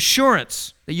can have the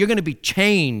assurance that you're going to be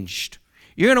changed.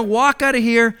 You're going to walk out of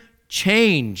here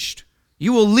changed.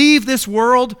 You will leave this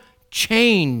world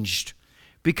changed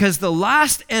because the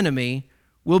last enemy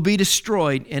will be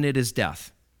destroyed, and it is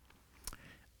death.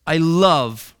 I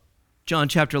love John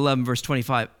chapter 11, verse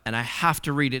 25, and I have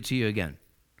to read it to you again.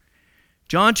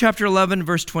 John chapter 11,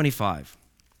 verse 25.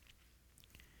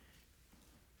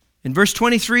 In verse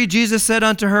 23, Jesus said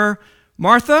unto her,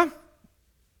 Martha,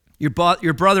 your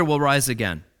brother will rise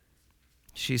again.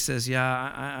 She says,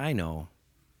 yeah, I know.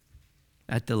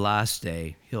 At the last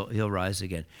day, he'll rise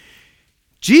again.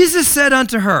 Jesus said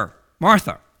unto her,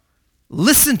 Martha,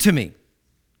 listen to me.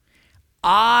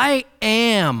 I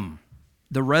am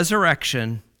the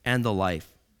resurrection and the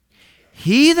life.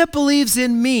 He that believes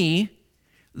in me,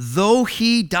 though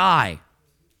he die,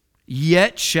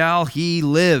 yet shall he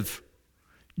live.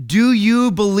 Do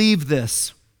you believe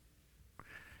this?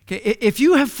 Okay, if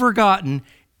you have forgotten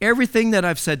everything that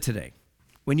I've said today,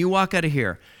 when you walk out of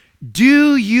here,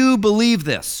 do you believe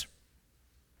this?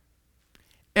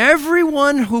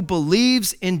 Everyone who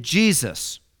believes in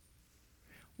Jesus,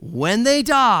 when they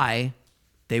die,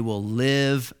 they will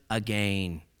live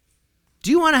again.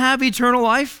 Do you want to have eternal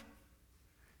life?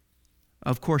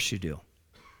 Of course you do.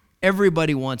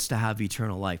 Everybody wants to have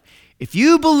eternal life. If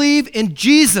you believe in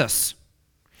Jesus,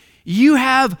 You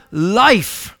have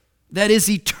life that is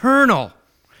eternal,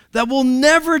 that will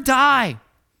never die.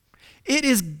 It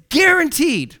is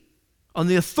guaranteed on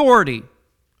the authority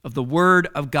of the Word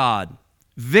of God.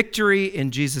 Victory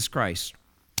in Jesus Christ.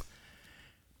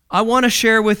 I want to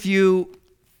share with you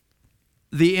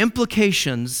the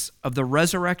implications of the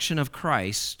resurrection of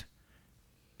Christ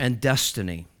and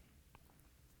destiny.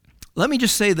 Let me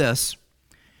just say this.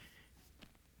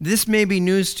 This may be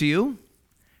news to you.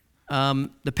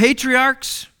 The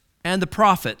patriarchs and the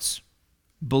prophets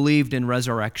believed in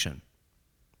resurrection.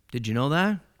 Did you know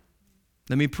that?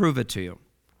 Let me prove it to you.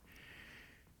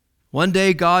 One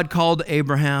day God called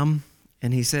Abraham,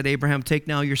 and he said, Abraham, take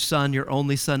now your son, your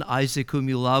only son, Isaac, whom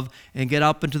you love, and get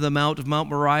up into the mount of Mount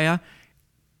Moriah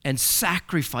and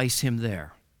sacrifice him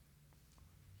there.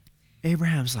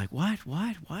 Abraham's like, what?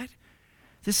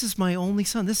 This is my only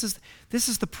son. This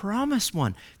is the promised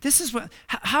one.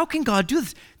 How can God do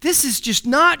this? This is just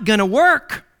not going to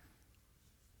work.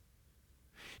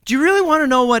 Do you really want to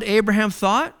know what Abraham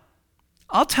thought?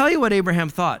 I'll tell you what Abraham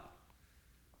thought.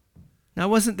 Now, I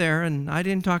wasn't there, and I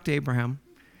didn't talk to Abraham,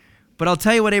 but I'll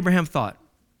tell you what Abraham thought.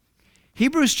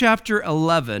 Hebrews chapter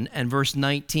 11 and verse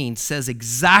 19 says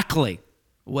exactly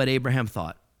what Abraham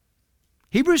thought.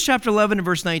 Hebrews chapter 11 and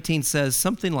verse 19 says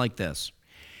something like this.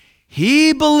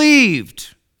 He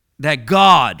believed that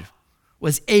God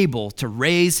was able to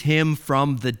raise him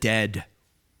from the dead.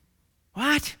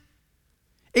 What?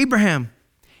 Abraham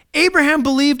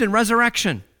believed in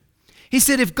resurrection. He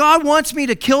said, if God wants me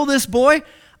to kill this boy,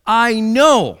 I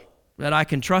know that I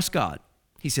can trust God.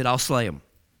 He said, I'll slay him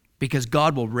because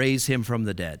God will raise him from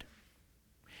the dead.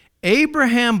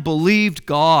 Abraham believed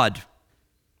God,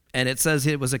 and it says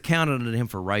it was accounted unto him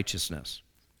for righteousness.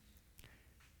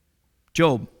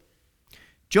 Job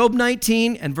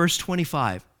 19 and verse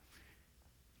 25.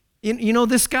 You know,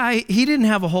 this guy, he didn't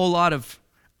have a whole lot of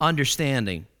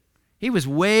understanding. He was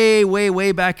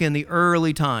way back in the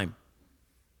early time.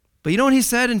 But you know what he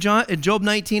said in Job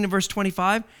 19 and verse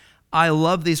 25? I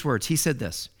love these words. He said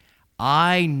this,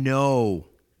 I know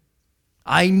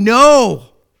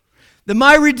that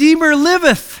my Redeemer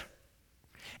liveth,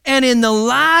 and in the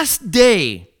last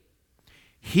day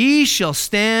he shall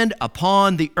stand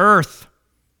upon the earth.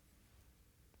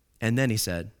 And then he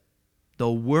said,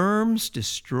 the worms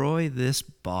destroy this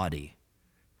body,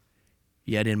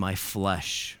 yet in my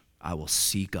flesh I will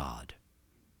see God.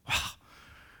 Wow.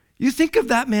 You think of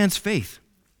that man's faith.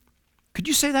 Could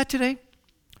you say that today?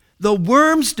 The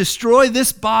worms destroy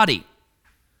this body.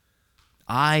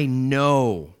 I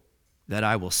know that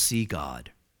I will see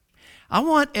God. I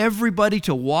want everybody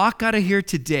to walk out of here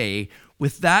today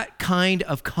with that kind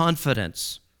of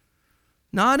confidence.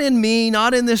 Not in me,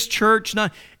 not in this church,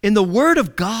 not in the Word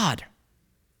of God.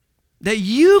 That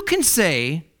you can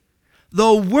say,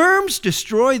 though worms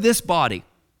destroy this body,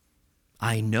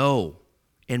 I know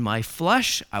in my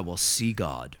flesh I will see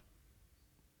God.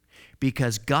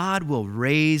 Because God will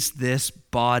raise this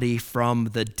body from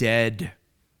the dead.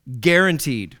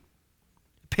 Guaranteed.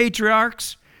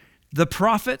 Patriarchs, the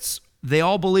prophets, they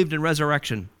all believed in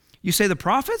resurrection. You say the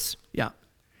prophets? Yeah.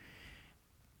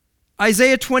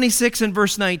 Isaiah 26 and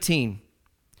verse 19.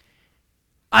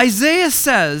 Isaiah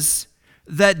says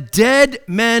that dead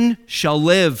men shall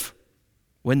live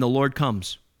when the Lord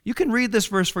comes. You can read this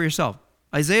verse for yourself.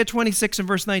 Isaiah 26 and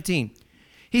verse 19.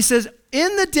 He says,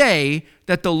 in the day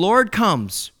that the Lord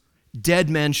comes, dead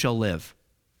men shall live.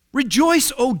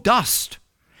 Rejoice, O dust,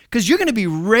 because you're going to be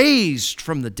raised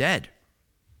from the dead.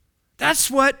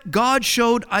 That's what God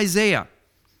showed Isaiah.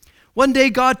 One day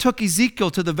God took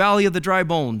Ezekiel to the valley of the dry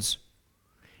bones,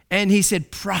 and he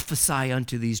said, prophesy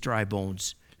unto these dry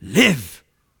bones, live.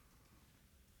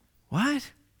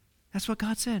 What? That's what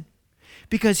God said.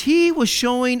 Because he was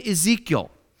showing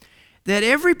Ezekiel that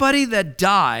everybody that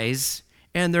dies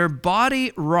and their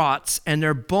body rots and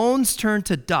their bones turn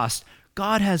to dust,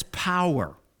 God has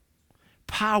power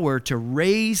to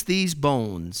raise these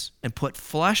bones and put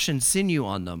flesh and sinew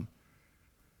on them,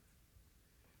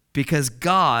 because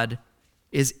God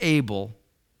is able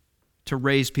to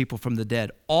raise people from the dead,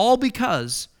 all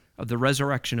because of the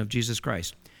resurrection of Jesus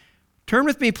Christ. Turn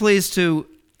with me, please, to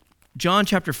John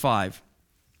chapter 5.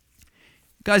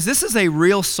 Guys, this is a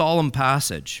real solemn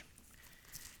passage.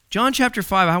 John chapter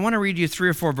 5, I want to read you 3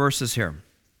 or 4 verses here.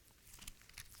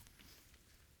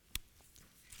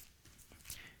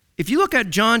 If you look at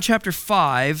John chapter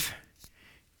 5,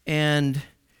 and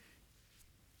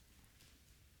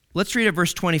let's read at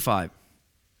verse 25.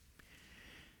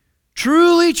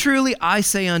 Truly, truly, I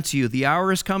say unto you, the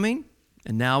hour is coming,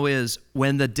 and now is,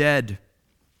 when the dead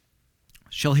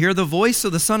shall hear the voice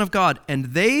of the Son of God, and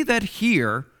they that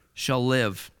hear shall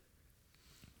live.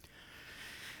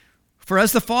 For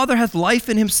as the Father hath life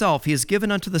in himself, he has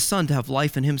given unto the Son to have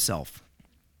life in himself,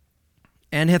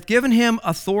 and hath given him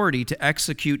authority to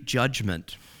execute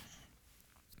judgment,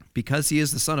 because he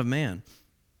is the Son of Man.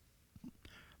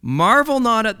 Marvel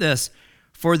not at this,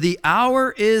 for the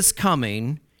hour is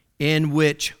coming in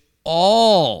which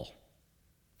all,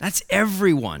 that's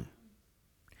everyone.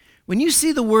 When you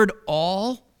see the word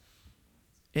all,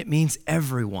 it means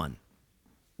everyone.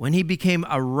 When he became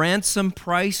a ransom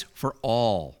price for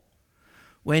all.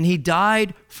 When he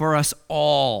died for us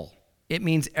all, it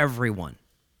means everyone.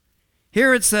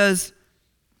 Here it says,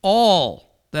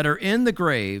 all that are in the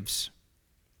graves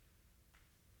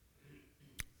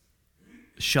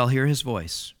shall hear his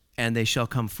voice, and they shall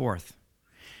come forth.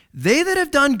 They that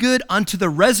have done good unto the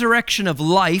resurrection of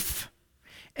life,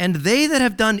 and they that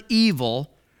have done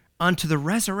evil unto the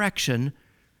resurrection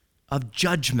of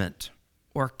judgment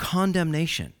or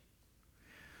condemnation.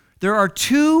 There are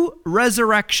two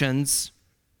resurrections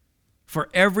for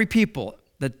every people.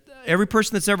 That every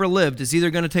person that's ever lived is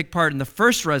either going to take part in the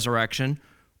first resurrection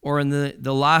or in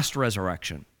the last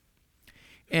resurrection.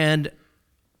 And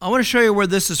I want to show you where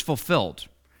this is fulfilled.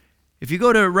 If you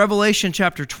go to Revelation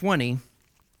chapter 20,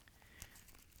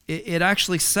 it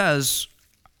actually says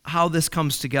how this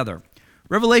comes together.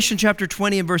 Revelation chapter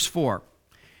 20 and verse 4.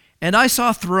 And I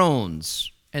saw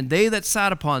thrones, and they that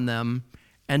sat upon them,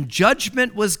 and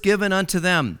judgment was given unto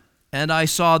them. And I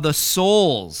saw the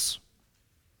souls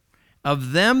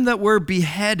of them that were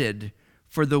beheaded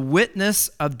for the witness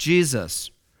of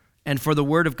Jesus and for the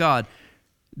word of God.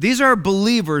 These are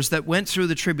believers that went through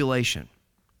the tribulation,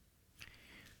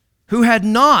 who had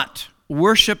not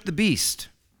worshipped the beast,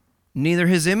 neither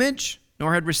his image,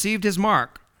 nor had received his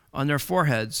mark on their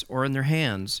foreheads or in their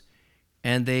hands.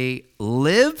 And they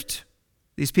lived,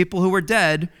 these people who were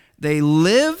dead, they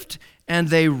lived and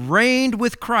they reigned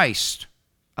with Christ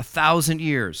 1,000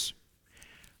 years.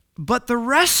 But the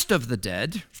rest of the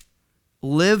dead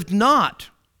lived not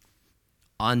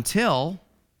until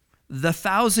the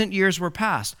 1,000 years were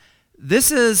past.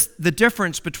 This is the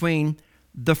difference between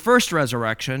the first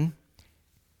resurrection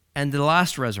and the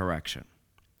last resurrection.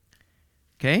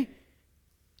 Okay?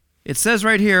 It says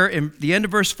right here in the end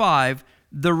of verse 5,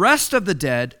 the rest of the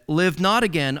dead lived not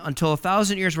again until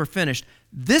 1,000 years were finished.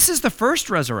 This is the first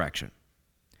resurrection.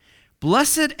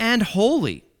 Blessed and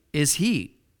holy is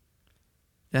he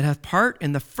that hath part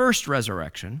in the first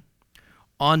resurrection.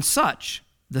 On such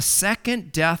the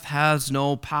second death has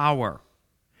no power,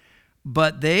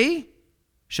 but they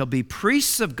shall be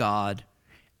priests of God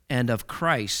and of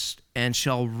Christ, and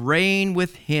shall reign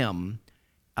with him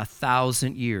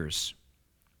 1,000 years.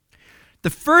 The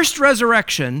first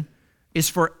resurrection is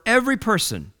for every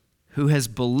person who has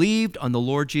believed on the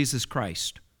Lord Jesus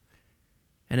Christ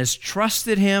and has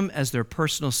trusted him as their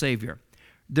personal Savior.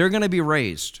 They're going to be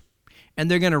raised, and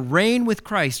they're going to reign with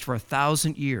Christ for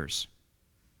 1,000 years.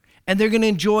 And they're going to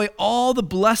enjoy all the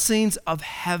blessings of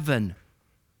heaven.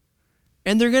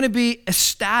 And they're going to be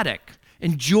ecstatic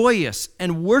and joyous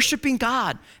and worshiping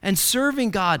God and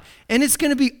serving God. And it's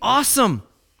going to be awesome.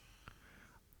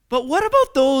 But what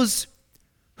about those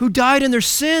who died in their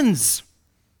sins?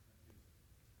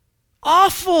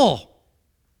 Awful.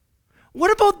 What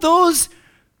about those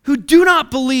who do not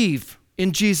believe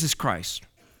in Jesus Christ?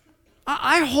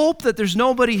 I hope that there's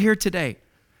nobody here today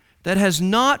that has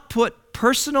not put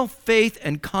personal faith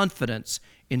and confidence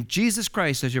in Jesus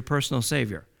Christ as your personal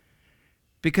Savior.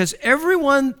 Because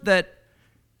everyone that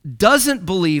doesn't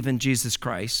believe in Jesus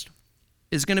Christ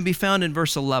is going to be found in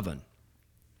verse 11.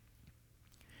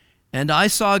 And I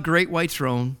saw a great white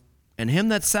throne, and him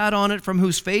that sat on it, from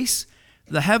whose face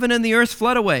the heaven and the earth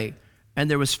fled away, and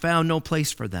there was found no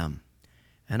place for them.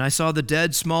 And I saw the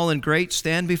dead, small and great,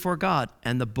 stand before God,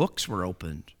 and the books were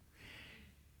opened.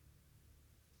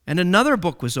 And another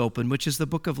book was opened, which is the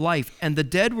book of life. And the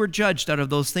dead were judged out of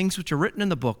those things which are written in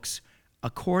the books,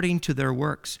 according to their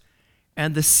works.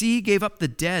 And the sea gave up the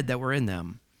dead that were in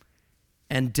them,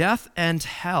 and death and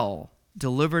hell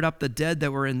delivered up the dead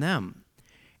that were in them.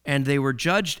 And they were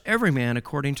judged every man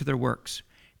according to their works.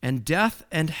 And death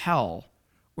and hell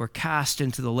were cast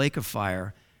into the lake of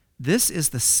fire. This is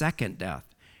the second death.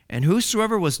 And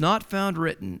whosoever was not found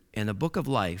written in the book of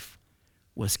life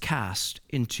was cast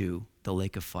into the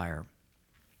lake of fire.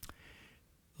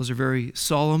 Those are very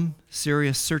solemn,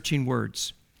 serious, searching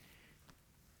words.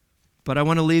 But I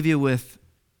want to leave you with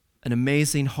an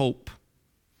amazing hope.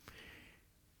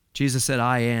 Jesus said,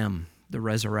 I am the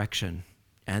resurrection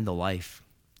and the life.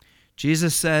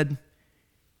 Jesus said,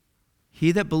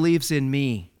 he that believes in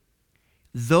me,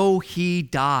 though he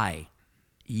die,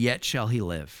 yet shall he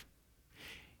live.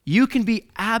 You can be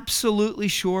absolutely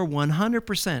sure,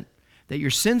 100%, that your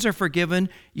sins are forgiven,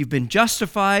 you've been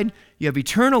justified, you have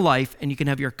eternal life, and you can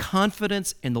have your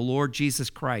confidence in the Lord Jesus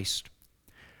Christ.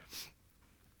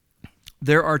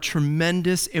 There are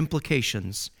tremendous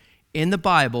implications in the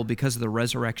Bible because of the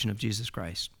resurrection of Jesus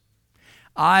Christ.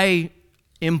 I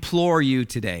implore you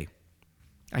today,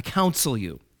 I counsel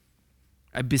you,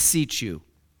 I beseech you,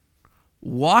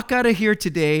 walk out of here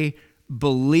today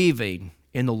believing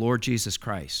in the Lord Jesus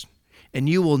Christ, and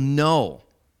you will know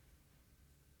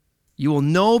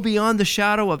beyond the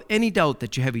shadow of any doubt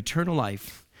that you have eternal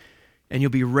life, and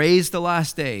you'll be raised the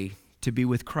last day to be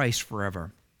with Christ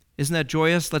forever. Isn't that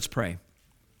joyous? Let's pray.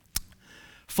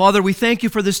 Father, we thank you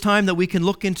for this time that we can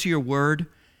look into your word,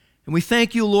 and we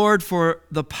thank you, Lord, for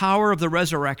the power of the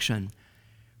resurrection.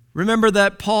 Remember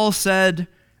that Paul said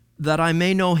that I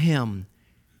may know him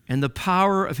and the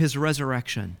power of his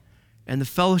resurrection and the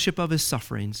fellowship of his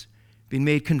sufferings, being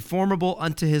made conformable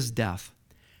unto his death.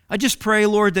 I just pray,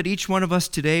 Lord, that each one of us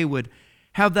today would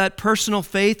have that personal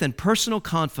faith and personal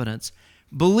confidence,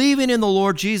 believing in the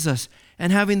Lord Jesus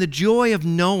and having the joy of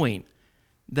knowing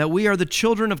that we are the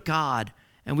children of God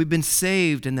and we've been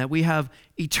saved and that we have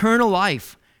eternal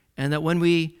life and that when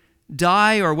we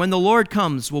die or when the Lord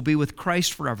comes, we'll be with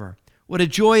Christ forever. What a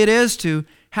joy it is to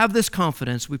have this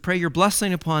confidence. We pray your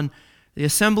blessing upon the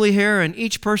assembly here and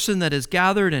each person that is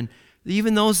gathered and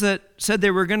even those that said they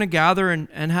were going to gather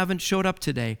and haven't showed up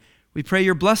today. We pray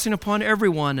your blessing upon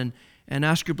everyone and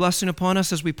ask your blessing upon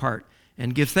us as we part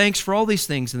and give thanks for all these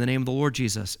things in the name of the Lord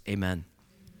Jesus. Amen.